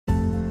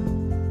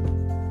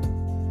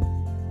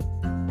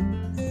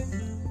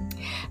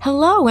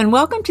Hello, and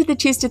welcome to the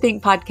Choose to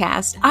Think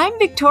podcast. I'm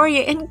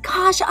Victoria, and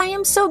gosh, I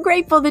am so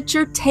grateful that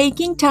you're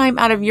taking time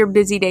out of your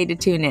busy day to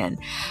tune in.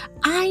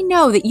 I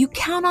know that you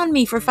count on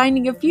me for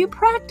finding a few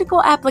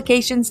practical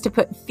applications to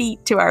put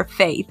feet to our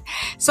faith.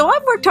 So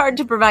I've worked hard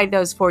to provide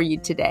those for you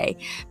today.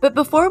 But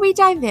before we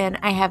dive in,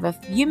 I have a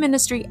few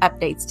ministry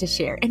updates to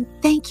share, and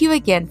thank you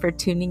again for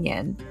tuning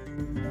in.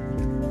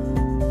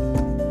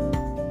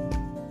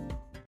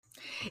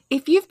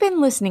 If you've been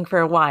listening for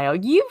a while,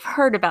 you've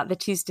heard about the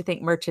Choose to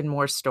Think Merch and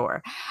More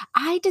store.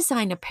 I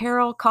design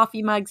apparel,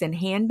 coffee mugs, and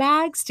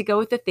handbags to go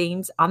with the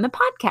themes on the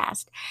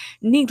podcast.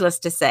 Needless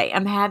to say,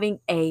 I'm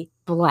having a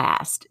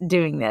blast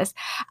doing this.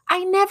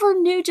 I never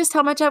knew just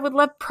how much I would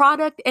love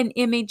product and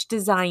image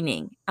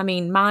designing.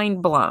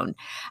 Mind blown.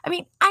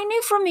 I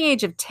knew from the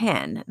age of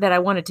 10 that I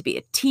wanted to be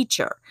a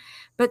teacher.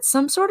 But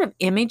some sort of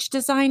image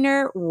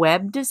designer,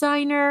 web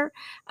designer,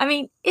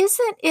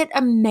 isn't it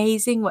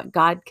amazing what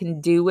God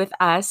can do with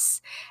us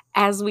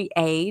as we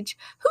age?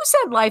 Who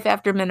said life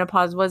after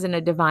menopause wasn't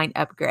a divine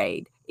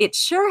upgrade? It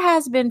sure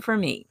has been for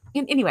me.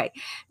 And anyway,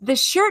 the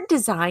shirt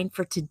design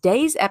for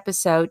today's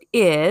episode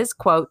is,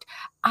 quote,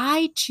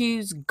 "I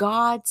choose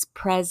God's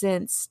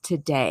presence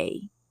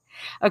today."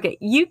 Okay,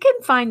 you can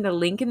find the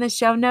link in the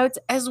show notes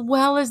as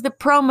well as the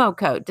promo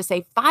code to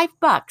save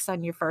 $5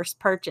 on your first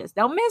purchase.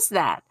 Don't miss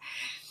that.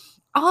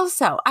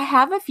 Also, I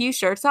have a few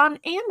shirts on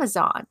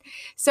Amazon.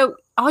 So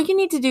all you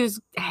need to do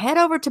is head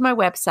over to my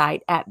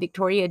website at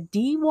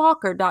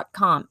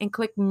victoriadwalker.com and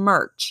click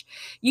merch.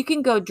 You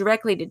can go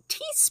directly to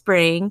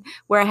Teespring,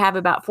 where I have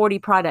about 40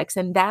 products,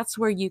 and that's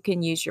where you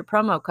can use your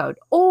promo code.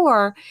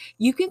 Or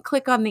you can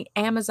click on the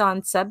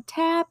Amazon sub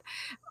tab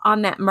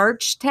on that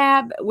merch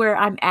tab where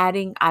I'm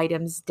adding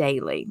items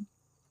daily.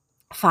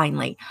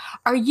 Finally,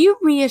 are you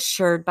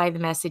reassured by the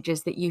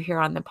messages that you hear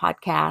on the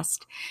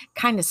podcast?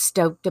 Kind of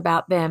stoked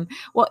about them?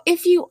 Well,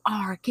 if you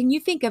are, can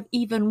you think of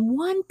even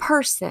one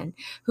person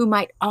who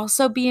might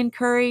also be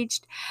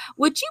encouraged?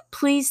 Would you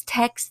please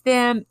text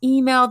them,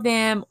 email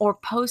them, or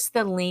post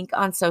the link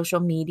on social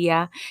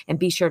media and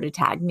be sure to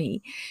tag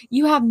me?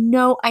 You have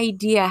no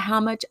idea how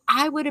much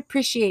I would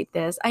appreciate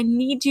this. I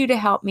need you to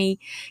help me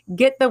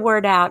get the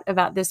word out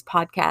about this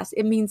podcast.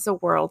 It means the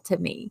world to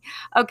me.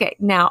 Okay,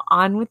 now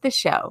on with the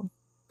show.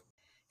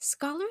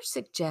 Scholars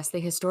suggest the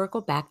historical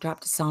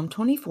backdrop to Psalm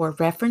 24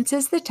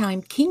 references the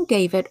time King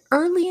David,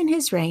 early in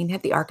his reign,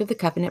 had the Ark of the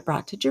Covenant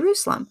brought to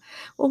Jerusalem.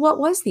 Well, what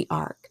was the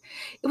Ark?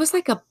 It was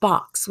like a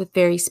box with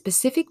very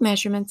specific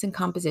measurements and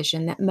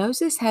composition that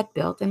Moses had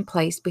built and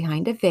placed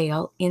behind a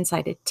veil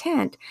inside a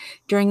tent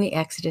during the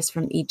Exodus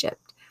from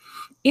Egypt.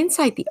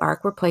 Inside the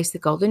ark were placed the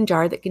golden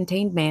jar that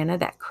contained manna,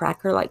 that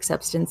cracker-like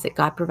substance that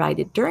God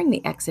provided during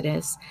the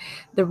Exodus,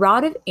 the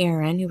rod of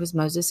Aaron, who was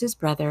Moses'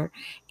 brother,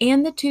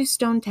 and the 2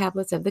 stone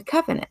tablets of the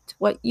covenant,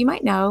 what you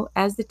might know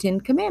as the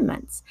 10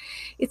 Commandments.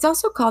 It's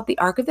also called the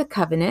Ark of the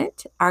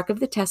Covenant, Ark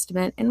of the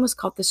Testament, and was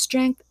called the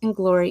Strength and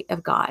Glory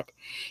of God.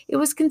 It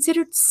was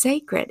considered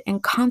sacred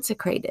and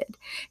consecrated,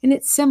 and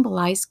it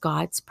symbolized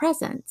God's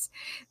presence.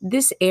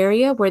 This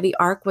area where the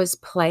ark was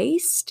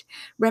placed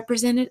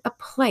represented a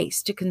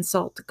place to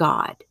consult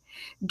God.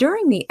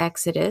 During the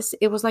Exodus,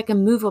 it was like a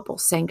movable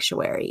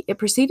sanctuary. It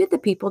preceded the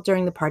people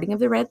during the parting of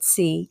the Red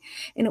Sea,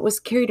 and it was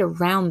carried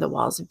around the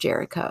walls of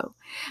Jericho.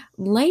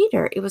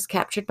 Later, it was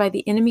captured by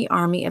the enemy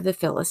army of the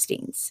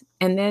Philistines,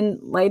 and then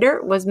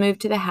later was moved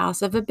to the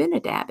house of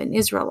Abinadab, an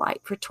Israelite,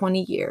 for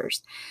 20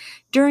 years.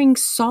 During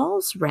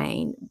Saul's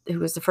reign, who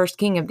was the first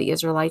king of the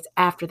Israelites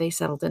after they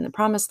settled in the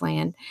Promised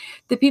Land,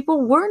 the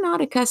people were not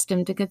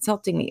accustomed to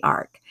consulting the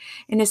ark.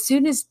 And as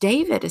soon as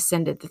David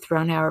ascended the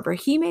throne, however,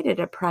 he made it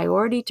a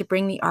priority to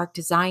bring the ark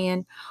to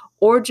Zion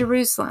or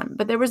Jerusalem.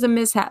 But there was a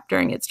mishap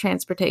during its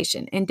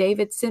transportation, and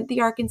David sent the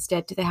ark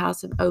instead to the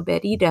house of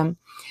Obed-Edom,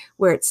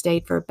 where it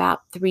stayed for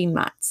about 3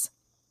 months.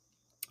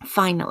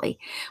 Finally,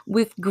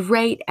 with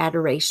great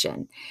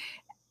adoration,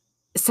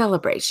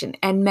 celebration,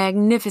 and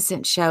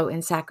magnificent show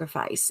and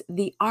sacrifice,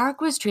 the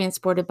ark was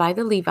transported by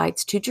the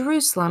Levites to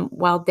Jerusalem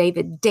while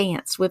David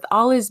danced with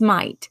all his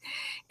might.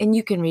 And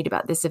you can read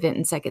about this event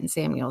in 2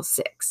 Samuel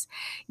 6.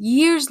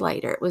 Years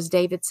later, it was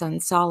David's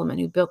son Solomon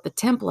who built the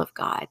temple of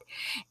God.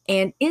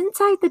 And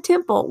inside the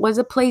temple was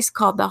a place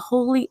called the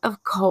Holy of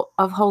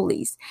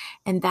Holies.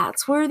 And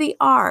that's where the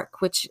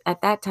ark, which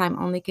at that time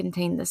only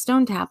contained the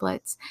stone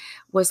tablets,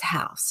 was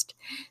housed.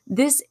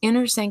 This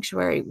inner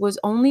sanctuary was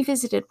only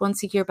visited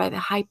once a year by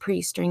the high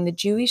priest during the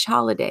Jewish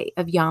holiday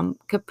of Yom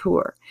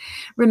Kippur.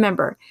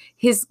 Remember,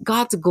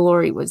 God's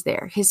glory was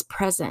there, his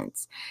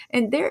presence.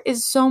 And there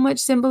is so much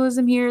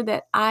symbolism here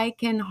that I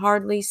can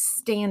hardly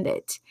stand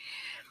it.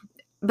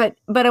 But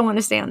I want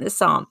to stay on this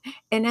psalm.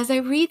 And as I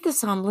read the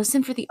psalm,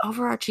 listen for the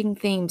overarching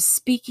theme,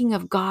 speaking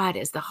of God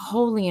as the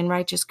holy and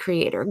righteous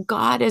creator,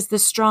 God as the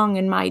strong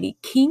and mighty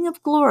King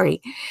of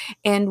glory,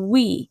 and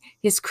we,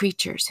 his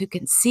creatures, who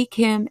can seek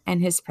him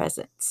and his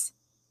presence.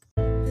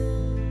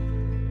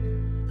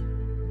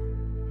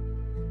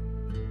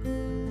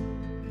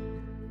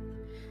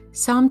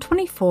 Psalm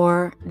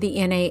 24, the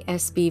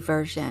NASB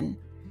version.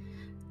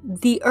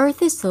 The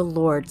earth is the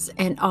Lord's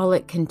and all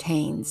it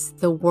contains,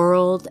 the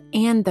world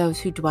and those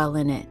who dwell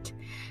in it.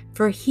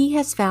 For he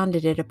has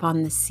founded it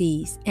upon the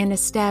seas and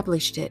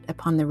established it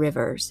upon the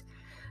rivers.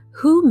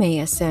 Who may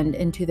ascend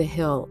into the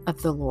hill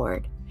of the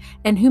Lord,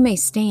 and who may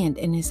stand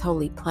in his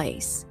holy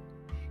place?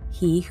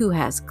 He who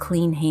has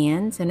clean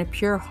hands and a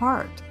pure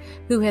heart,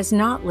 who has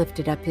not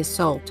lifted up his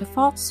soul to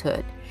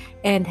falsehood,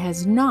 and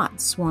has not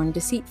sworn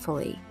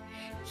deceitfully.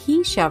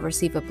 He shall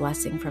receive a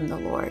blessing from the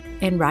Lord,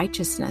 and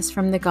righteousness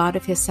from the God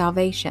of his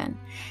salvation.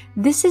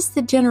 This is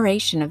the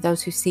generation of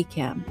those who seek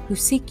him, who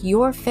seek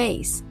your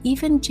face,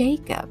 even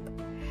Jacob.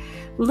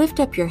 Lift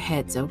up your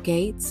heads, O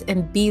gates,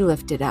 and be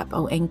lifted up,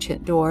 O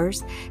ancient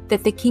doors,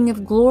 that the King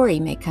of glory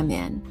may come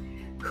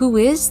in. Who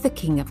is the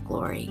King of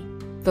glory?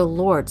 The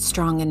Lord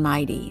strong and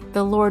mighty,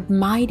 the Lord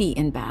mighty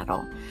in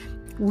battle.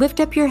 Lift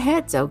up your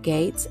heads, O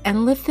gates,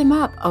 and lift them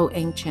up, O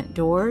ancient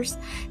doors,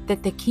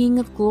 that the King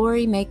of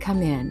glory may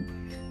come in.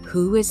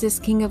 Who is this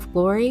King of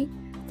glory?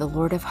 The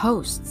Lord of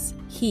hosts.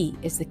 He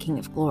is the King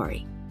of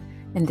glory.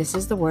 And this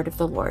is the word of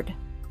the Lord.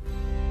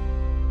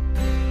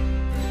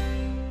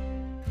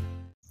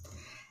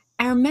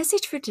 Our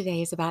message for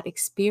today is about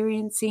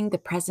experiencing the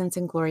presence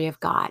and glory of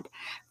God.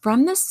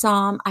 From the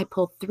psalm, I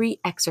pulled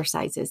 3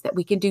 exercises that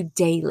we can do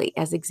daily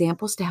as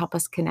examples to help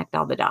us connect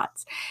all the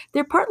dots.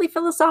 They're partly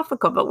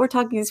philosophical, but we're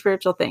talking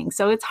spiritual things,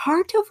 so it's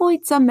hard to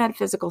avoid some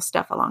metaphysical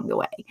stuff along the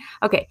way.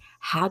 Okay,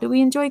 how do we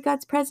enjoy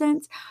God's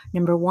presence?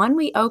 Number 1,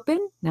 we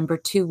open. Number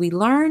 2, we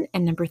learn.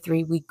 And number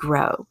 3, we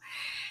grow.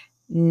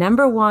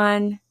 Number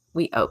 1,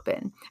 we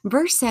open.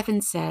 Verse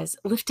 7 says,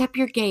 lift up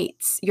your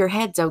gates, your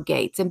heads, O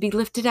gates, and be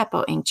lifted up,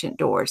 O ancient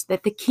doors,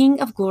 that the King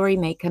of glory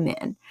may come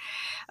in.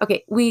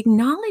 Okay, we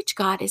acknowledge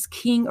God as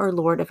King or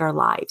Lord of our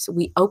lives.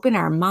 We open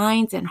our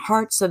minds and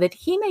hearts so that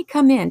he may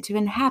come in to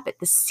inhabit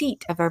the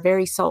seat of our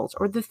very souls,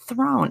 or the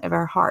throne of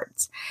our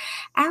hearts.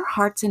 Our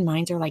hearts and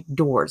minds are like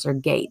doors or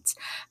gates,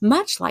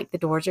 much like the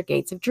doors or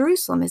gates of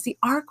Jerusalem as the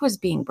ark was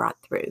being brought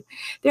through.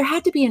 There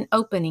had to be an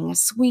opening, a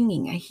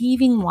swinging, a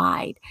heaving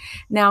wide.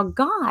 Now,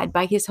 God,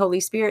 by his Holy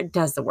Spirit,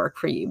 does the work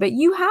for you, but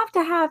you have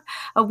to have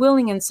a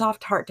willing and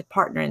soft heart to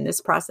partner in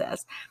this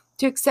process,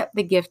 to accept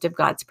the gift of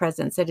God's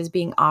presence that is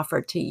being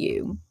offered to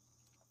you.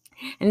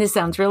 And this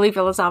sounds really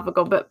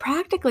philosophical, but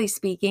practically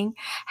speaking,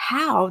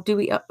 how do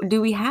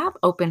we have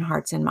open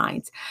hearts and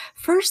minds?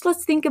 First,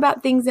 let's think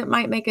about things that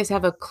might make us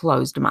have a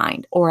closed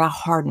mind or a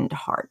hardened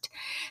heart.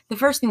 The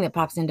first thing that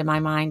pops into my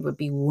mind would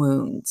be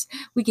wounds.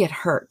 We get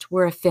hurt,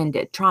 we're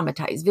offended,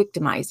 traumatized,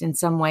 victimized in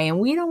some way,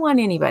 and we don't want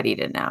anybody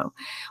to know.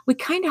 We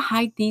kind of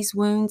hide these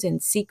wounds in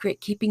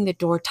secret, keeping the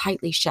door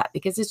tightly shut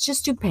because it's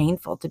just too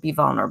painful to be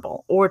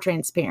vulnerable or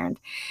transparent,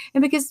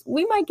 and because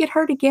we might get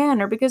hurt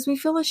again, or because we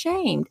feel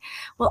ashamed.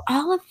 Well,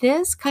 all of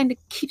this kind of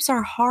keeps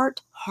our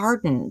heart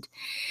hardened.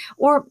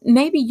 Or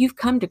maybe you've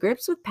come to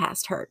grips with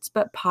past hurts,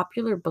 but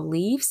popular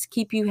beliefs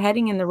keep you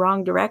heading in the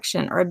wrong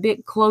direction, or a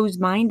bit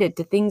closed-minded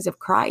to things of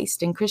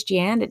Christ and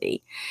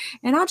Christianity.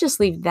 And I'll just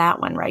leave that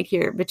one right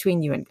here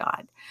between you and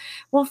God.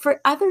 Well,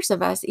 for others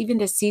of us,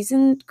 even as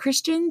seasoned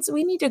Christians,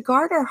 we need to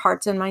guard our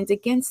hearts and minds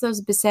against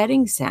those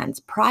besetting sins,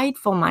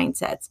 prideful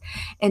mindsets,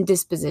 and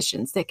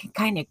dispositions that can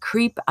kind of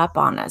creep up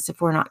on us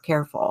if we're not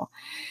careful.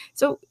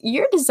 So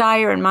your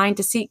desire and mine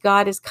to seek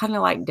God is kind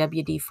of like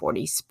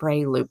WD-40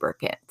 spray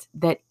lubricant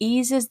that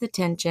eases the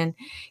tension,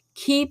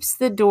 keeps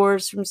the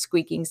doors from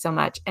squeaking so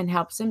much, and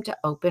helps them to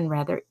open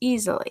rather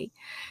easily.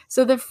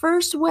 So the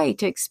first way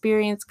to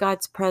experience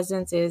God's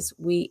presence is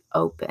we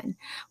open.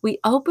 We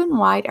open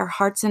wide our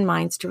hearts and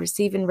minds to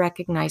receive and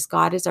recognize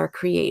God as our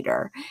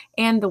creator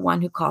and the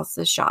one who calls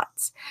the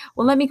shots.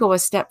 Well, let me go a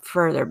step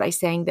further by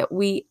saying that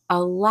we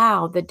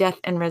allow the death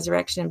and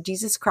resurrection of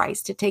Jesus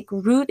Christ to take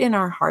root in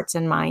our hearts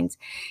and minds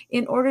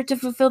in order to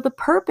fulfill the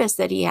purpose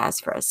that he has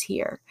for us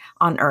here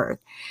on earth.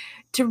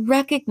 To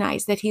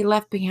recognize that he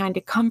left behind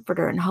a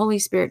comforter and Holy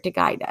Spirit to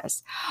guide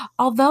us.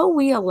 Although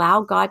we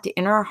allow God to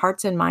enter our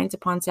hearts and minds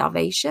upon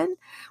salvation,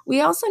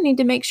 we also need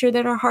to make sure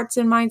that our hearts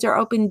and minds are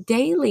open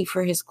daily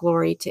for his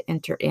glory to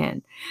enter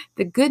in.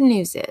 The good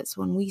news is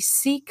when we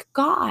seek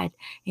God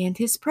and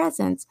his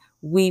presence,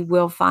 we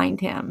will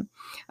find him.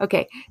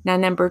 Okay, now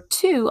number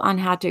 2 on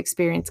how to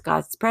experience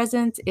God's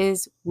presence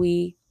is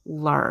we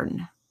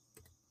learn.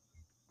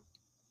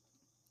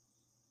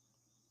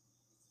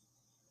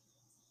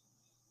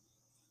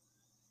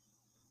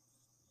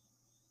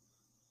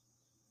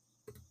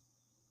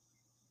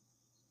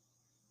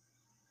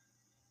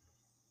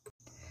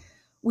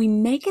 We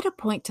make it a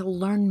point to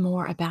learn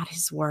more about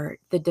his word,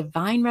 the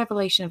divine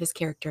revelation of his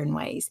character and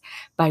ways,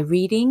 by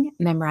reading,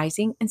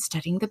 memorizing, and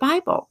studying the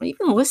Bible, or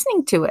even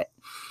listening to it.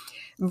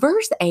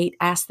 Verse 8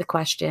 asks the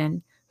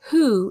question,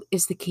 who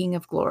is the King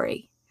of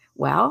glory?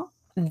 Well,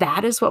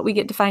 that is what we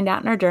get to find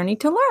out in our journey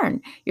to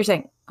learn. You're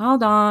saying,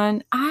 hold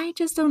on, I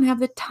just don't have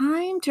the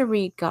time to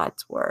read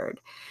God's word.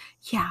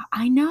 Yeah,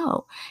 I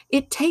know.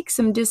 It takes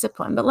some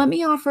discipline, but let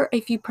me offer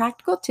a few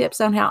practical tips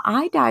on how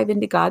I dive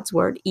into God's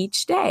word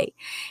each day.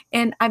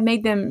 And I've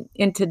made them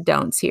into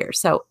don'ts here.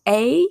 So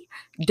A,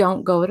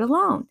 don't go it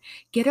alone.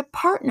 Get a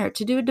partner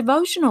to do a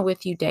devotional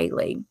with you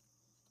daily.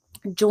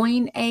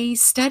 Join a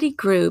study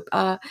group,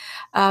 a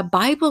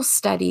Bible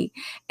study,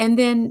 and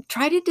then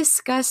try to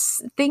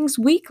discuss things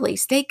weekly.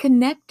 Stay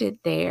connected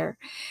there.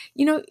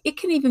 It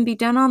can even be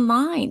done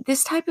online.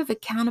 This type of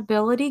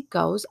accountability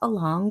goes a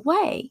long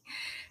way.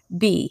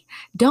 B,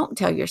 don't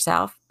tell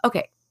yourself,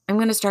 okay, I'm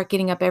going to start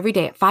getting up every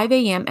day at 5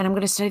 a.m. and I'm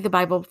going to study the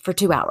Bible for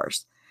 2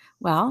 hours.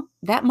 Well,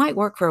 that might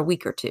work for a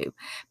week or two,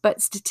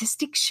 but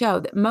statistics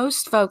show that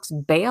most folks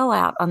bail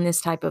out on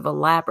this type of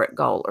elaborate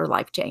goal or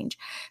life change.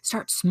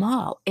 Start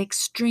small,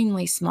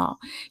 extremely small.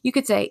 You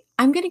could say,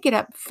 I'm going to get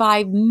up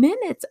 5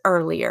 minutes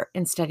earlier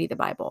and study the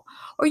Bible.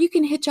 Or you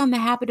can hitch on the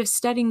habit of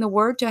studying the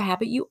Word to a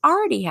habit you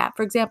already have.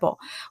 For example,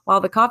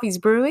 while the coffee's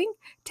brewing,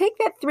 take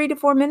that 3 to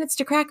 4 minutes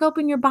to crack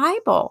open your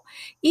Bible.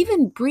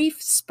 Even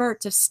brief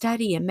spurts of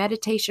study and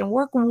meditation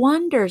work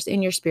wonders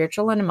in your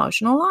spiritual and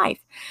emotional life.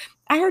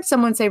 I heard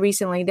someone say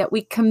recently that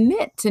we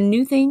commit to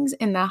new things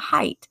in the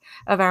height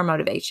of our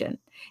motivation,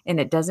 and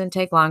it doesn't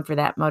take long for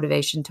that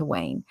motivation to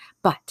wane.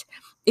 But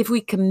if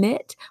we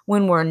commit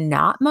when we're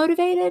not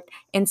motivated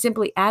and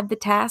simply add the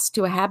task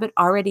to a habit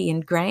already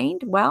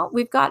ingrained, well,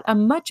 we've got a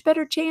much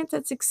better chance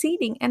at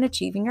succeeding and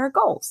achieving our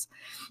goals.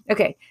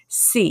 Okay,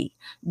 C,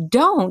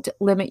 don't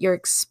limit your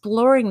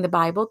exploring the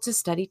Bible to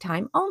study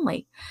time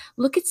only.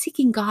 Look at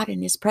seeking God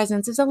and His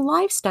presence as a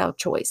lifestyle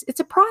choice. It's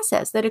a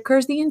process that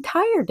occurs the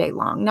entire day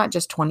long, not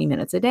just 20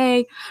 minutes a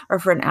day or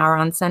for an hour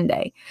on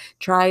Sunday.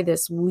 Try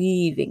this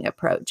weaving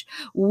approach.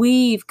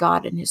 Weave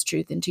God and His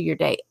truth into your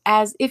day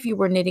as if you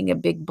were knitting a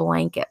big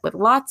blanket with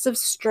lots of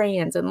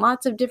strands and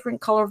lots of different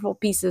colorful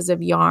pieces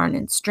of yarn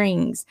and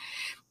strings.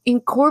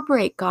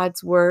 Incorporate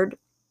God's Word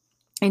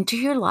into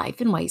your life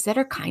in ways that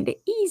are kind of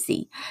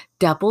easy.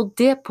 Double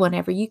dip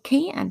whenever you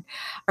can.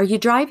 Are you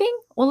driving?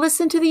 Well,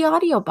 listen to the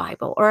audio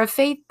Bible or a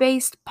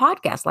faith-based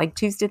podcast like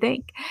Choose to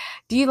Think.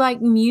 Do you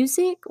like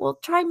music? Well,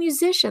 try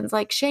musicians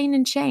like Shane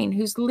and Shane,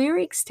 whose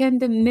lyrics tend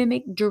to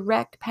mimic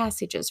direct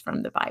passages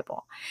from the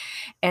Bible.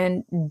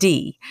 And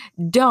D,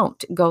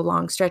 don't go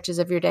long stretches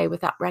of your day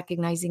without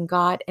recognizing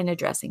God and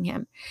addressing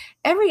Him.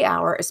 Every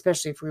hour,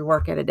 especially if we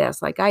work at a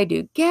desk like I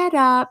do, get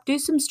up, do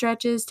some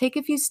stretches, take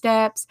a few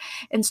steps,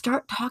 and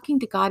start talking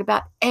to God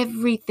about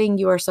everything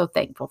you are so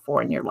thankful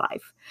for in your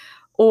life.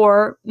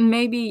 Or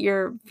maybe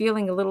you're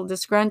feeling a little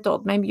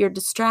disgruntled. Maybe you're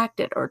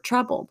distracted or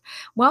troubled.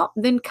 Well,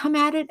 then come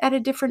at it at a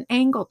different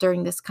angle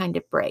during this kind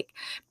of break.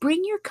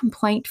 Bring your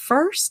complaint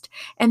first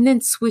and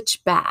then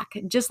switch back,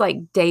 just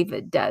like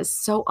David does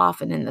so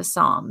often in the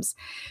Psalms.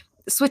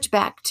 Switch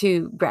back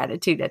to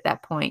gratitude at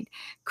that point.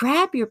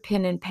 Grab your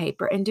pen and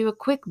paper and do a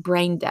quick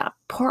brain dump.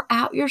 Pour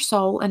out your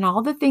soul and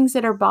all the things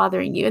that are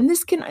bothering you. And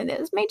this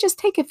may just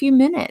take a few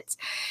minutes.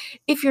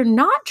 If you're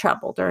not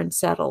troubled or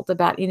unsettled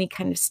about any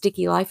kind of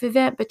sticky life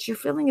event, but you're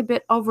feeling a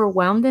bit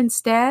overwhelmed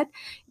instead,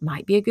 it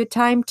might be a good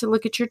time to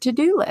look at your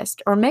to-do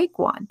list or make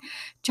one.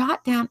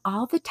 Jot down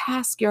all the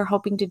tasks you're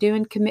hoping to do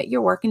and commit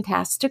your work and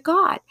tasks to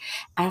God.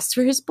 Ask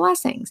for His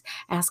blessings.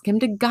 Ask Him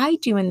to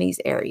guide you in these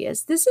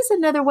areas. This is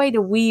another way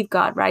to weave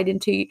God right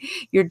into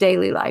your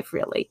daily life,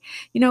 really.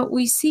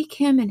 We seek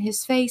Him and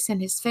His face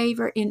and His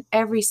favor in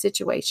every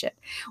situation.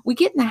 We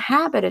get in the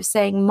habit of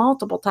saying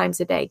multiple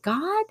times a day,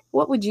 God,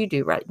 what would you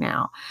do right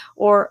now?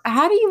 Or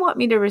how do you want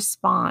me to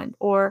respond?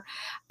 Or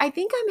I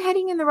think I'm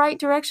heading in the right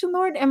direction,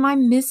 Lord. Am I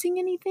missing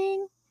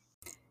anything?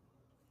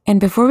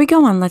 And before we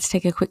go on, let's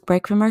take a quick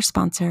break from our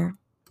sponsor.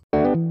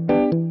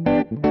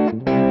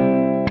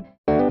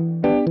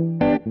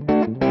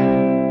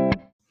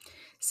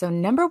 So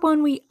number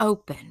one, we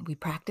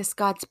practice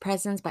God's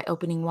presence by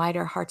opening wide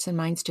our hearts and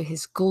minds to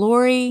His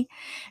glory.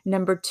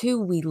 Number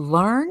two, we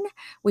learn.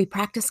 We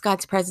practice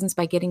God's presence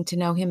by getting to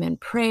know Him in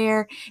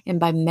prayer and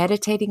by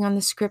meditating on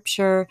the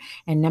scripture.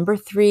 And number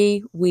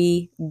three,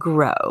 we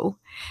grow.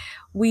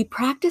 We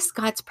practice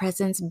God's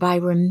presence by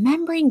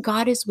remembering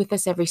God is with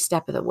us every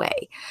step of the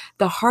way.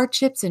 The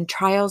hardships and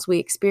trials we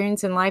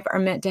experience in life are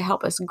meant to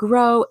help us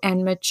grow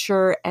and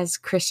mature as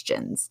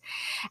Christians.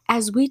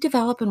 As we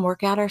develop and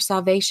work out our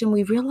salvation,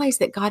 we realize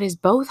that God is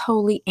both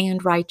holy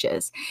and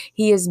righteous.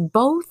 He is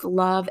both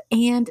love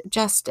and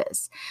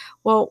justice.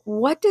 Well,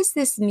 what does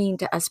this mean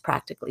to us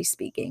practically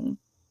speaking?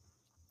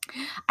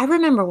 I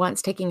remember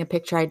once taking a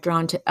picture I'd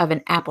drawn of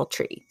an apple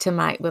tree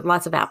with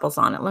lots of apples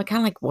on it,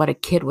 kind of like what a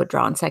kid would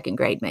draw in second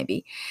grade,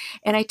 maybe.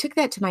 And I took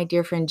that to my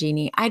dear friend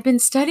Jeannie. I'd been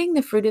studying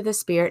the fruit of the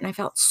Spirit, and I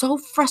felt so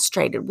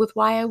frustrated with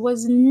why I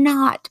was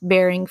not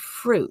bearing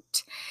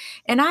fruit.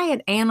 And I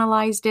had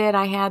analyzed it.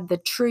 I had the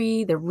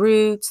tree, the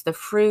roots, the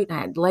fruit, and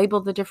I had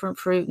labeled the different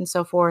fruit and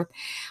so forth.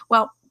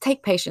 Well,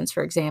 take patience,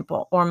 for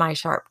example, or my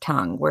sharp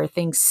tongue, where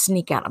things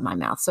sneak out of my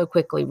mouth so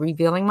quickly,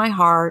 revealing my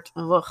heart.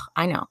 Ugh,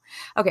 I know.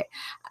 Okay.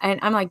 And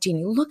I'm like,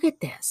 Jeannie, look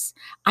at this.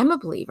 I'm a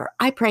believer.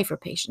 I pray for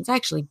patience. I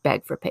actually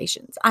beg for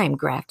patience. I am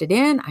grafted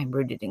in. I'm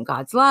rooted in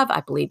God's love.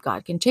 I believe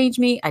God can change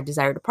me. I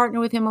desire to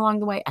partner with Him along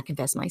the way. I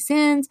confess my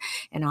sins,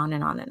 and on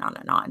and on and on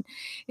and on.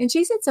 And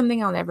she said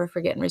something I'll never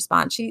forget in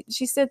response.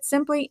 She said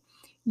simply,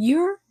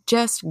 you're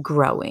just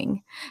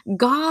growing.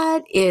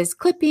 God is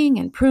clipping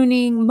and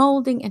pruning,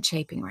 molding and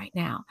shaping right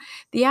now.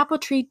 The apple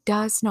tree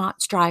does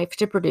not strive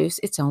to produce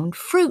its own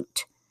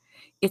fruit.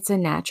 it's a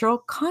natural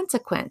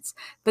consequence.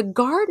 The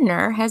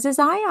gardener has his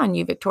eye on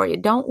you, Victoria.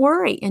 Don't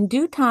worry. In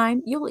due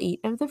time, you'll eat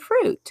of the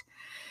fruit.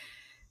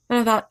 And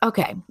I thought,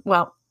 okay,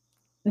 well,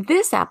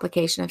 this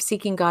application of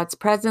seeking God's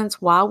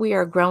presence while we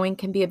are growing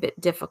can be a bit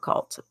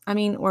difficult. I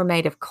mean, we're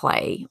made of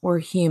clay, we're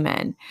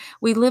human.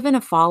 We live in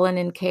a fallen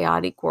and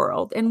chaotic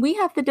world, and we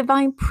have the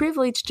divine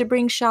privilege to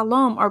bring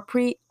shalom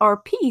or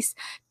peace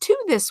to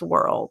this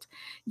world.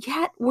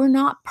 Yet we're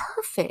not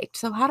perfect.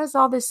 So, how does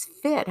all this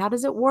fit? How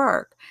does it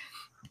work?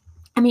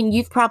 I mean,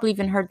 you've probably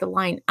even heard the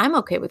line, I'm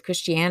okay with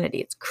Christianity.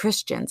 It's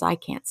Christians I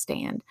can't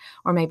stand.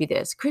 Or maybe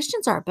this,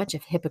 Christians are a bunch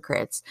of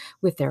hypocrites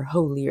with their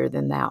holier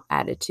than thou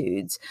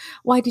attitudes.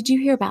 Why, did you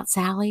hear about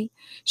Sally?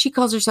 She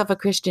calls herself a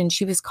Christian.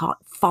 She was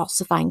caught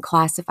falsifying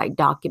classified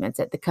documents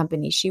at the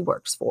company she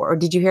works for. Or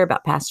did you hear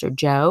about Pastor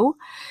Joe?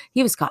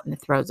 He was caught in the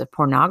throes of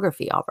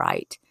pornography, all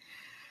right.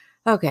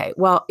 Okay,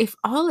 well, if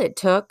all it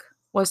took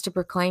was to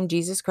proclaim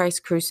Jesus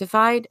Christ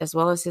crucified as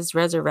well as his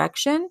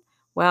resurrection,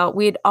 well,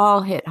 we'd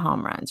all hit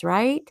home runs,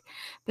 right?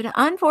 But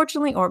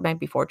unfortunately, or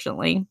maybe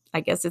fortunately, I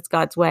guess it's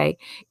God's way,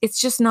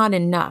 it's just not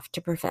enough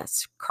to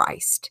profess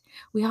Christ.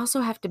 We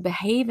also have to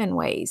behave in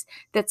ways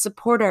that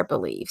support our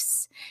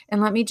beliefs.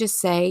 And let me just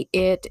say,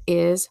 it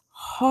is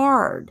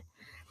hard.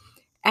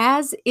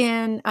 As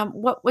in,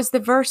 what was the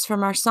verse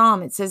from our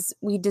psalm? It says,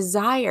 we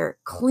desire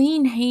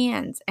clean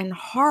hands and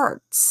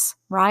hearts,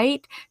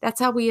 right? That's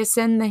how we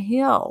ascend the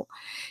hill.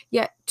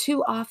 Yet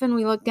too often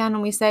we look down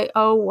and we say,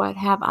 oh, what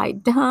have I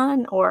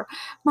done? Or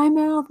my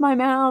mouth,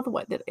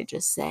 what did I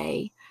just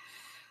say?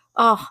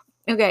 Oh,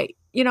 okay.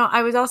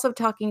 I was also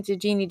talking to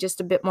Jeannie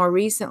just a bit more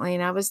recently,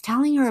 and I was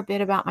telling her a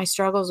bit about my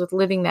struggles with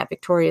living that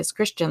victorious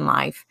Christian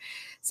life.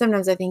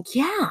 Sometimes I think,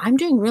 yeah, I'm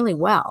doing really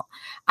well.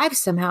 I've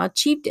somehow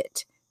achieved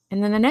it.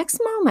 And then the next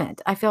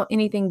moment, I feel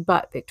anything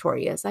but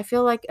victorious. I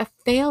feel like a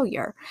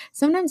failure,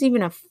 sometimes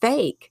even a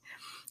fake.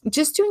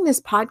 Just doing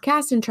this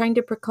podcast and trying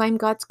to proclaim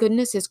God's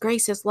goodness, his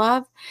grace, his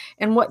love,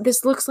 and what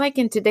this looks like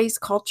in today's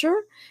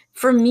culture,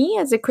 for me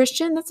as a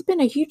Christian, that's been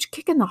a huge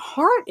kick in the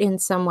heart in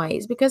some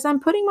ways because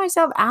I'm putting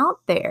myself out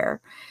there.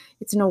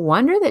 It's no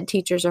wonder that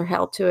teachers are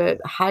held to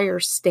a higher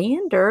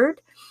standard.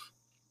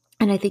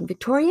 And I think,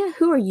 Victoria,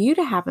 who are you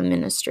to have a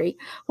ministry?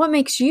 What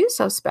makes you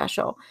so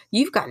special?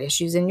 You've got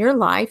issues in your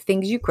life,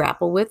 things you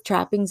grapple with,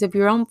 trappings of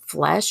your own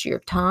flesh, your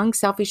tongue,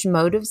 selfish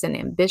motives and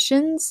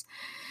ambitions.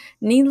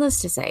 Needless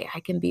to say, I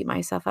can beat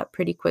myself up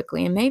pretty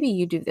quickly, and maybe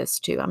you do this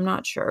too. I'm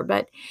not sure.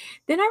 But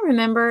then I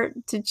remember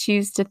to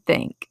choose to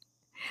think.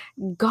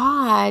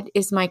 God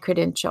is my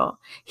credential.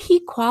 He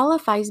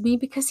qualifies me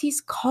because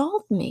he's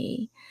called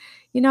me.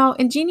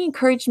 And Jeannie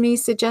encouraged me,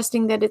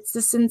 suggesting that it's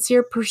the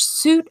sincere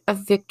pursuit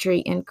of victory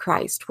in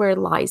Christ where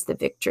lies the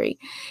victory.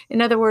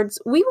 In other words,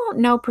 we won't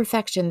know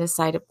perfection this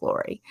side of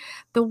glory.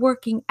 The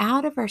working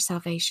out of our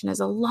salvation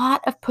is a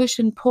lot of push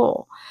and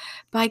pull.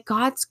 By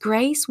God's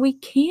grace, we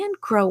can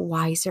grow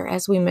wiser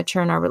as we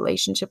mature in our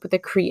relationship with the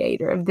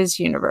creator of this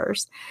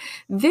universe.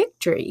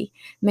 Victory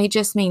may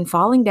just mean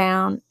falling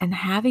down and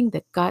having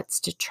the guts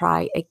to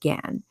try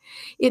again.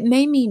 It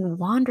may mean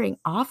wandering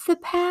off the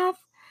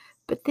path,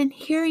 but then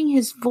hearing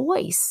his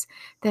voice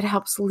that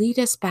helps lead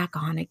us back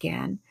on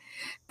again.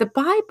 The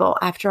Bible,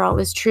 after all,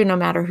 is true no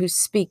matter who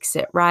speaks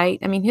it, right?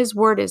 I mean, his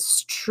word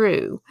is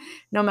true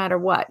no matter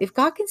what. If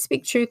God can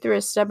speak truth through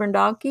a stubborn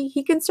donkey,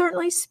 he can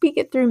certainly speak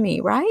it through me,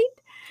 right?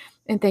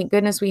 And thank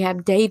goodness we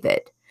have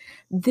David.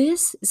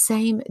 This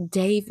same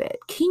David,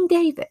 King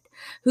David,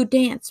 who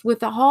danced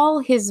with all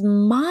his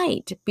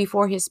might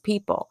before his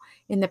people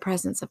in the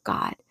presence of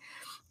God.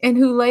 And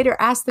who later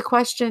asked the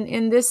question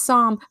in this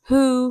psalm,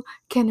 who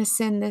can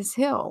ascend this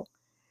hill?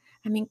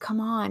 I mean, come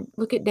on,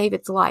 look at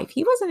David's life.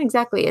 He wasn't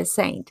exactly a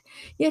saint,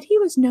 yet he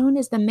was known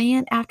as the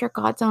man after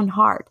God's own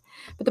heart.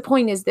 But the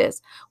point is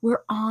this,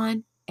 we're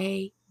on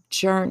a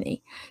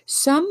journey.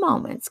 Some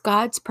moments,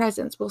 God's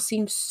presence will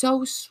seem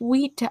so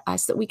sweet to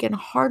us that we can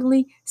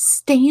hardly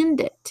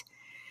stand it.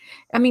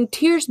 I mean,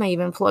 tears may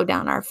even flow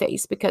down our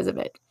face because of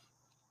it.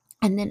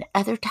 And then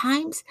other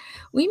times,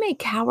 we may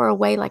cower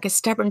away like a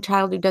stubborn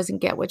child who doesn't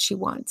get what she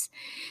wants.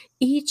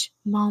 Each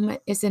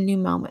moment is a new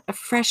moment, a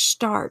fresh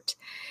start.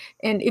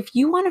 And if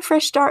you want a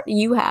fresh start,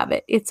 you have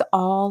it. It's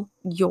all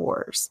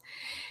yours.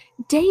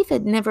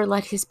 David never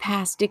let his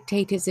past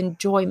dictate his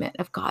enjoyment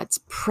of God's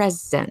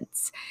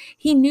presence.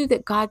 He knew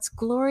that God's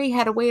glory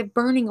had a way of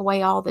burning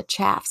away all the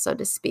chaff, so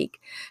to speak.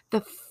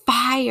 The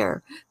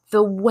fire,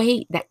 the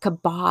weight, that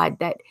kabod,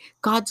 that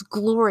God's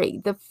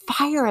glory, the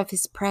fire of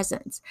his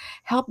presence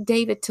helped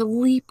David to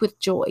leap with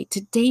joy,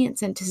 to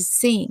dance and to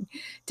sing,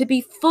 to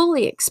be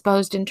fully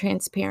exposed and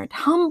transparent,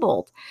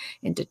 humbled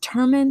and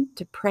determined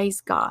to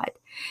praise God.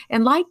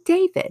 And like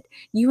David,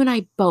 you and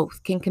I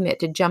both can commit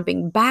to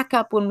jumping back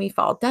up when we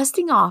fall,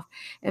 dusting off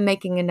and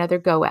making another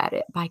go at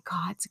it by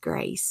God's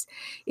grace.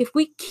 If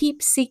we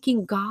keep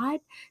seeking God,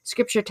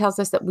 Scripture tells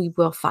us that we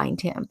will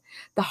find him.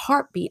 The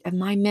heartbeat of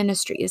my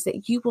ministry is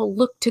that you will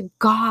look to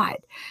God,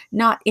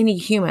 not any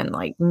human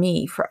like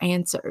me, for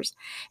answers,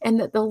 and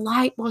that the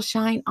light will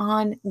shine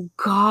on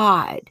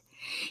God.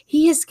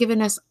 He has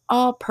given us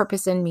all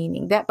purpose and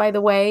meaning. That, by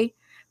the way,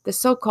 the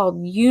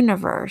so-called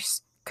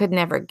universe could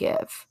never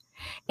give.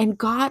 And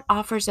God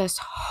offers us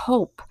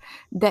hope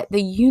that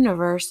the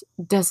universe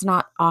does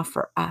not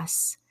offer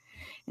us.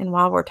 And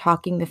while we're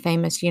talking the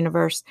famous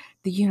universe,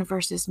 the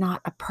universe is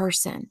not a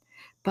person,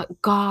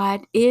 but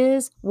God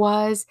is,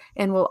 was,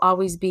 and will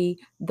always be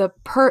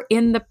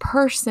in the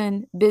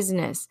person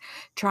business,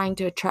 trying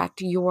to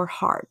attract your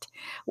heart.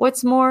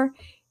 What's more,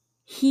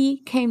 he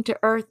came to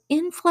earth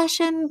in flesh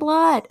and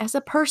blood as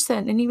a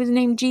person, and he was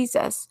named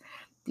Jesus.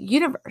 The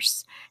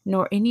universe,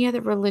 nor any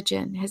other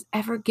religion, has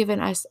ever given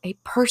us a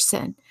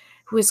person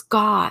who is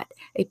God,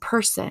 a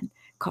person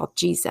called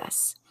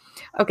Jesus.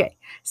 Okay,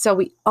 so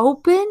we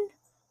open,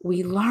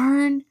 we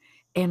learn,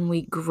 and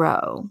we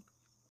grow.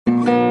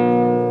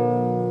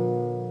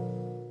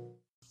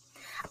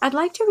 I'd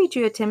like to read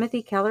you a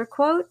Timothy Keller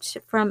quote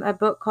from a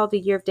book called A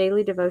Year of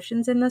Daily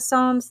Devotions in the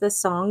Psalms, The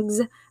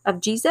Songs of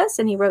Jesus.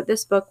 And he wrote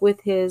this book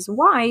with his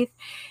wife.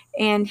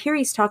 And here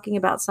he's talking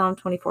about Psalm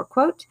 24,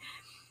 quote,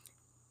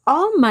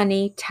 "All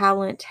money,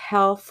 talent,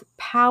 health,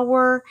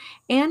 power,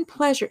 and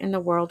pleasure in the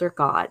world are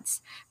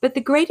God's, but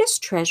the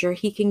greatest treasure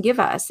he can give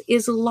us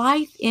is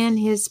life in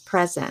his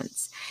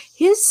presence.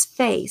 His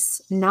face,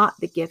 not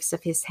the gifts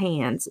of his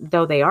hands,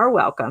 though they are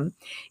welcome,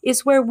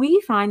 is where we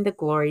find the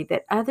glory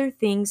that other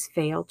things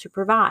fail to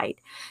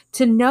provide.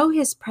 To know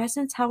his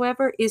presence,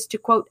 however, is to,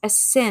 quote,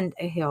 ascend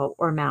a hill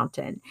or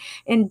mountain,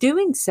 and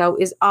doing so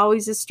is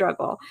always a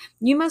struggle.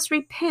 You must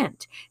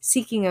repent,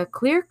 seeking a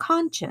clear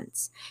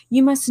conscience.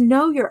 You must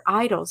know your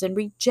idols and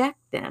reject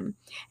them.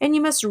 And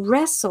you must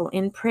wrestle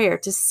in prayer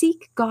to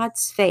seek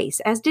God's face,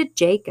 as did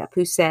Jacob,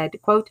 who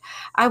said, quote,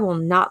 I will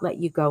not let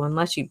you go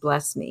unless you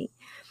bless me."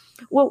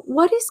 Well,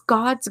 what is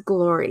God's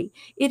glory?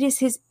 It is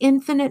his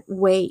infinite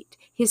weight,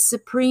 his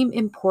supreme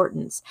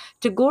importance.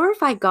 To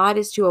glorify God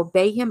is to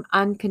obey him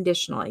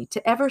unconditionally.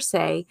 To ever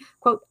say,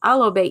 quote,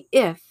 I'll obey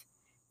if,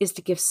 is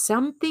to give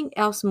something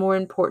else more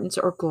importance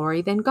or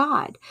glory than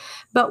God.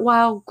 But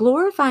while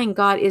glorifying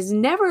God is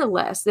never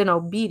less than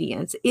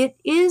obedience, it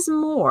is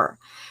more.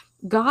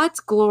 God's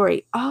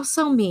glory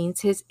also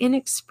means his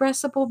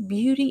inexpressible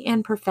beauty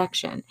and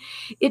perfection.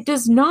 It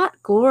does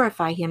not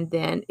glorify him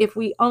then if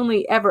we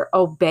only ever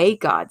obey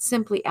God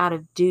simply out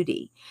of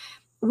duty.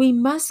 We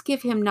must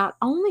give him not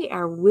only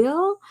our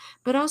will,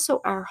 but also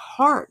our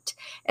heart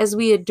as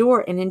we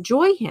adore and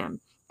enjoy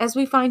him, as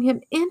we find him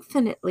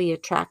infinitely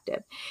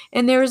attractive.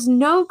 And there is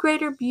no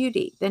greater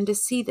beauty than to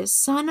see the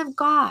Son of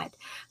God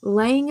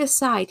laying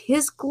aside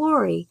his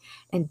glory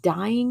and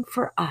dying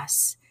for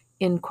us,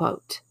 end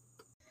quote.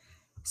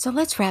 So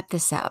let's wrap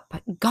this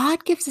up.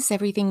 God gives us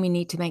everything we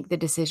need to make the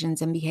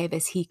decisions and behave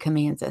as he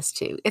commands us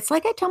to. It's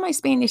like I tell my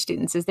Spanish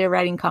students as they're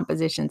writing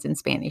compositions in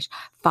Spanish,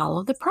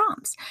 follow the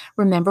prompts.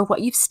 Remember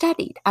what you've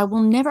studied. I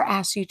will never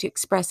ask you to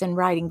express in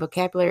writing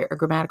vocabulary or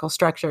grammatical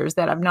structures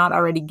that I've not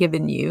already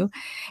given you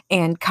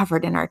and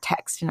covered in our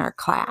text in our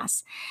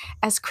class.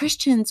 As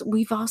Christians,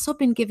 we've also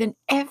been given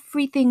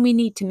everything we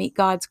need to meet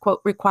God's,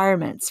 quote,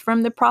 requirements,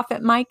 from the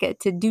prophet Micah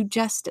to do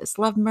justice,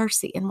 love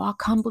mercy, and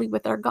walk humbly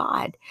with our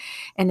God.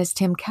 And as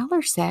Tim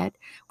Keller said,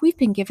 we've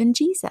been given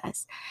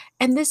Jesus.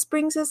 And this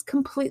brings us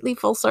completely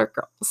full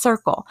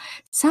circle.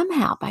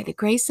 Somehow, by the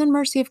grace and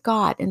mercy of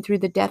God and through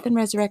the death and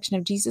resurrection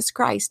of Jesus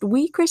Christ,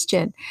 we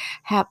Christian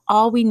have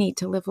all we need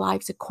to live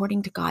lives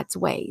according to God's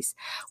ways.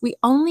 We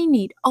only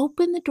need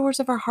open the doors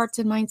of our hearts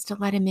and minds to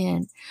let him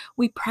in.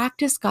 We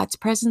practice God's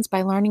presence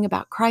by learning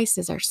about Christ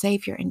as our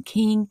Savior and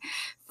King,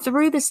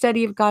 through the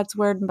study of God's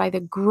word and by the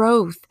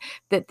growth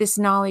that this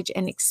knowledge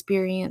and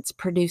experience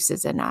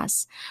produces in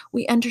us.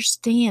 We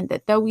understand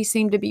that though we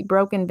seem to be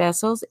broken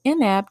vessels,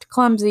 inept,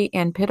 clumsy,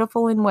 and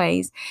pitiful in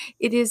ways,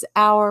 it is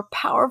our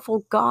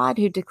powerful God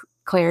who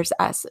declares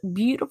us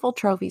beautiful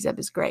trophies of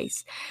his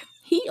grace.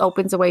 He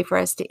opens a way for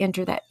us to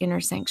enter that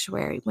inner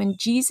sanctuary. When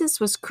Jesus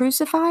was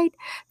crucified,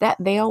 that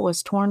veil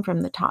was torn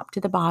from the top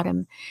to the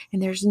bottom, and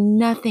there's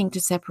nothing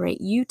to separate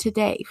you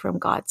today from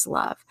God's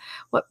love.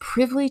 What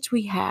privilege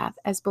we have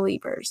as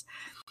believers.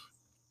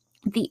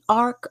 The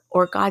ark,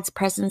 or God's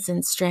presence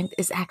and strength,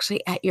 is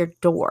actually at your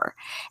door.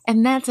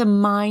 And that's a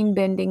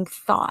mind-bending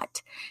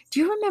thought. Do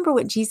you remember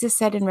what Jesus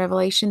said in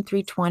Revelation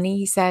 3:20?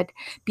 He said,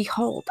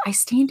 "Behold, I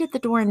stand at the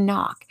door and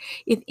knock.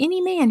 If any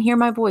man hear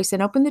my voice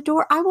and open the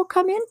door, I will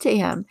come into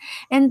him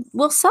and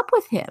will sup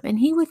with him and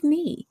he with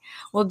me."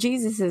 Well,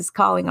 Jesus is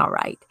calling, all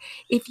right.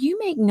 If you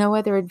make no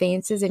other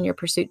advances in your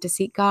pursuit to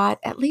seek God,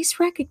 at least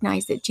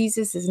recognize that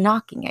Jesus is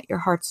knocking at your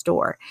heart's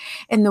door.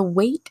 And the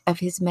weight of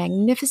his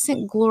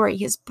magnificent glory,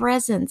 his presence,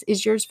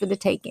 is yours for the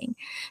taking.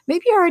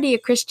 Maybe you're already a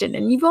Christian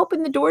and you've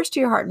opened the doors to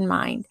your heart and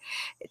mind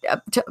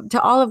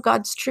to all of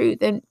God's truth,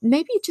 and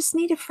maybe you just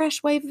need a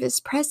fresh wave of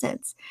his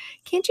presence.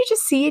 Can't you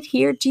just see it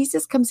here?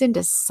 Jesus comes in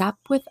to sup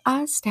with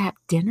us, to have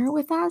dinner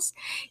with us.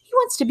 He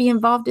wants to be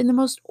involved in the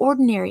most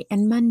ordinary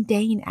and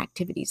mundane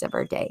activities of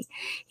our day.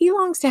 He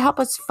longs to help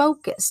us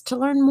focus, to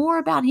learn more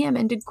about him,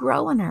 and to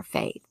grow in our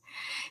faith.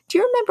 Do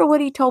you remember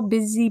what he told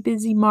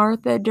busy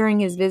Martha during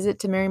his visit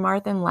to Mary,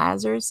 Martha, and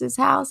Lazarus'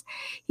 house?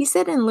 He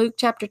said in Luke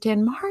chapter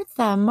 10,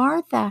 Martha,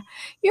 Martha,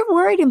 you're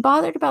worried and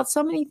bothered about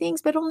so many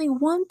things, but only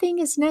one thing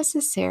is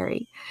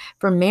necessary.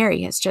 For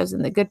Mary has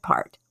chosen the good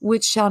part,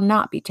 which shall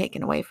not be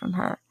taken away from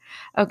her.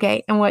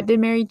 Okay, and what did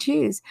Mary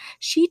choose?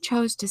 She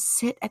chose to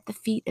sit at the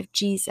feet of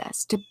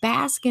Jesus, to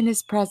bask in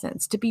his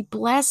presence, to be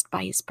blessed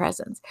by his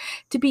presence,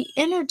 to be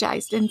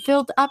energized and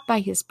filled up by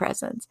his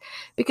presence.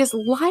 Because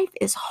life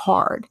is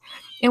hard,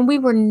 and we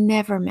were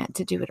never meant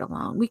to do it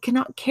alone. We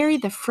cannot carry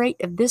the freight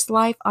of this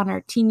life on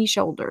our teeny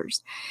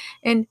shoulders.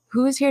 And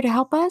who is here to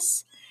help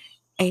us?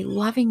 A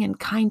loving and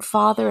kind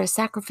Father, a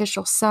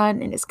sacrificial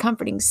Son, and his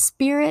comforting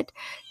Spirit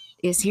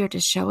is here to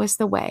show us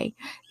the way.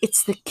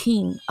 It's the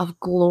King of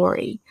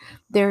glory.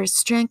 There is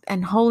strength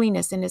and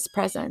holiness in his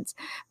presence,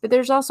 but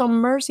there's also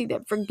mercy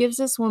that forgives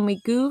us when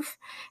we goof,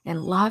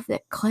 and love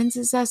that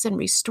cleanses us and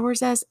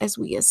restores us as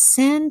we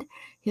ascend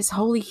his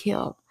holy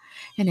hill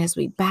and as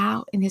we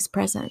bow in his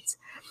presence.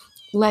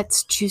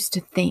 Let's choose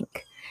to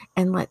think,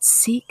 and let's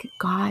seek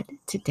God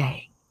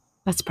today.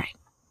 Let's pray.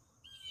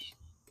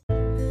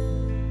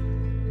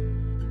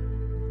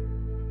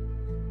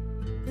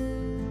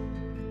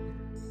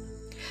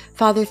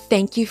 Father,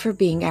 thank you for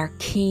being our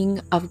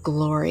King of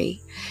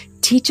glory.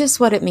 Teach us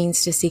what it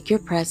means to seek your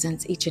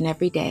presence each and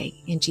every day.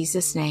 In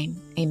Jesus' name,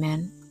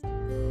 amen.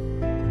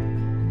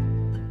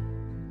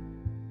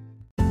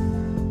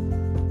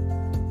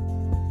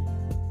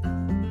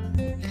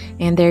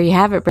 And there you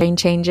have it, Brain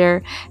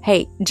Changer.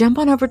 Hey, jump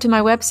on over to my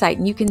website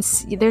and you can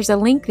see there's a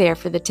link there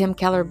for the Tim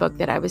Keller book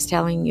that I was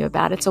telling you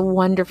about. It's a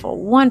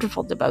wonderful,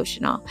 wonderful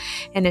devotional.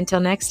 And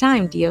until next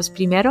time, Dios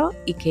primero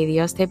y que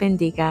Dios te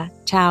bendiga.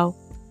 Ciao.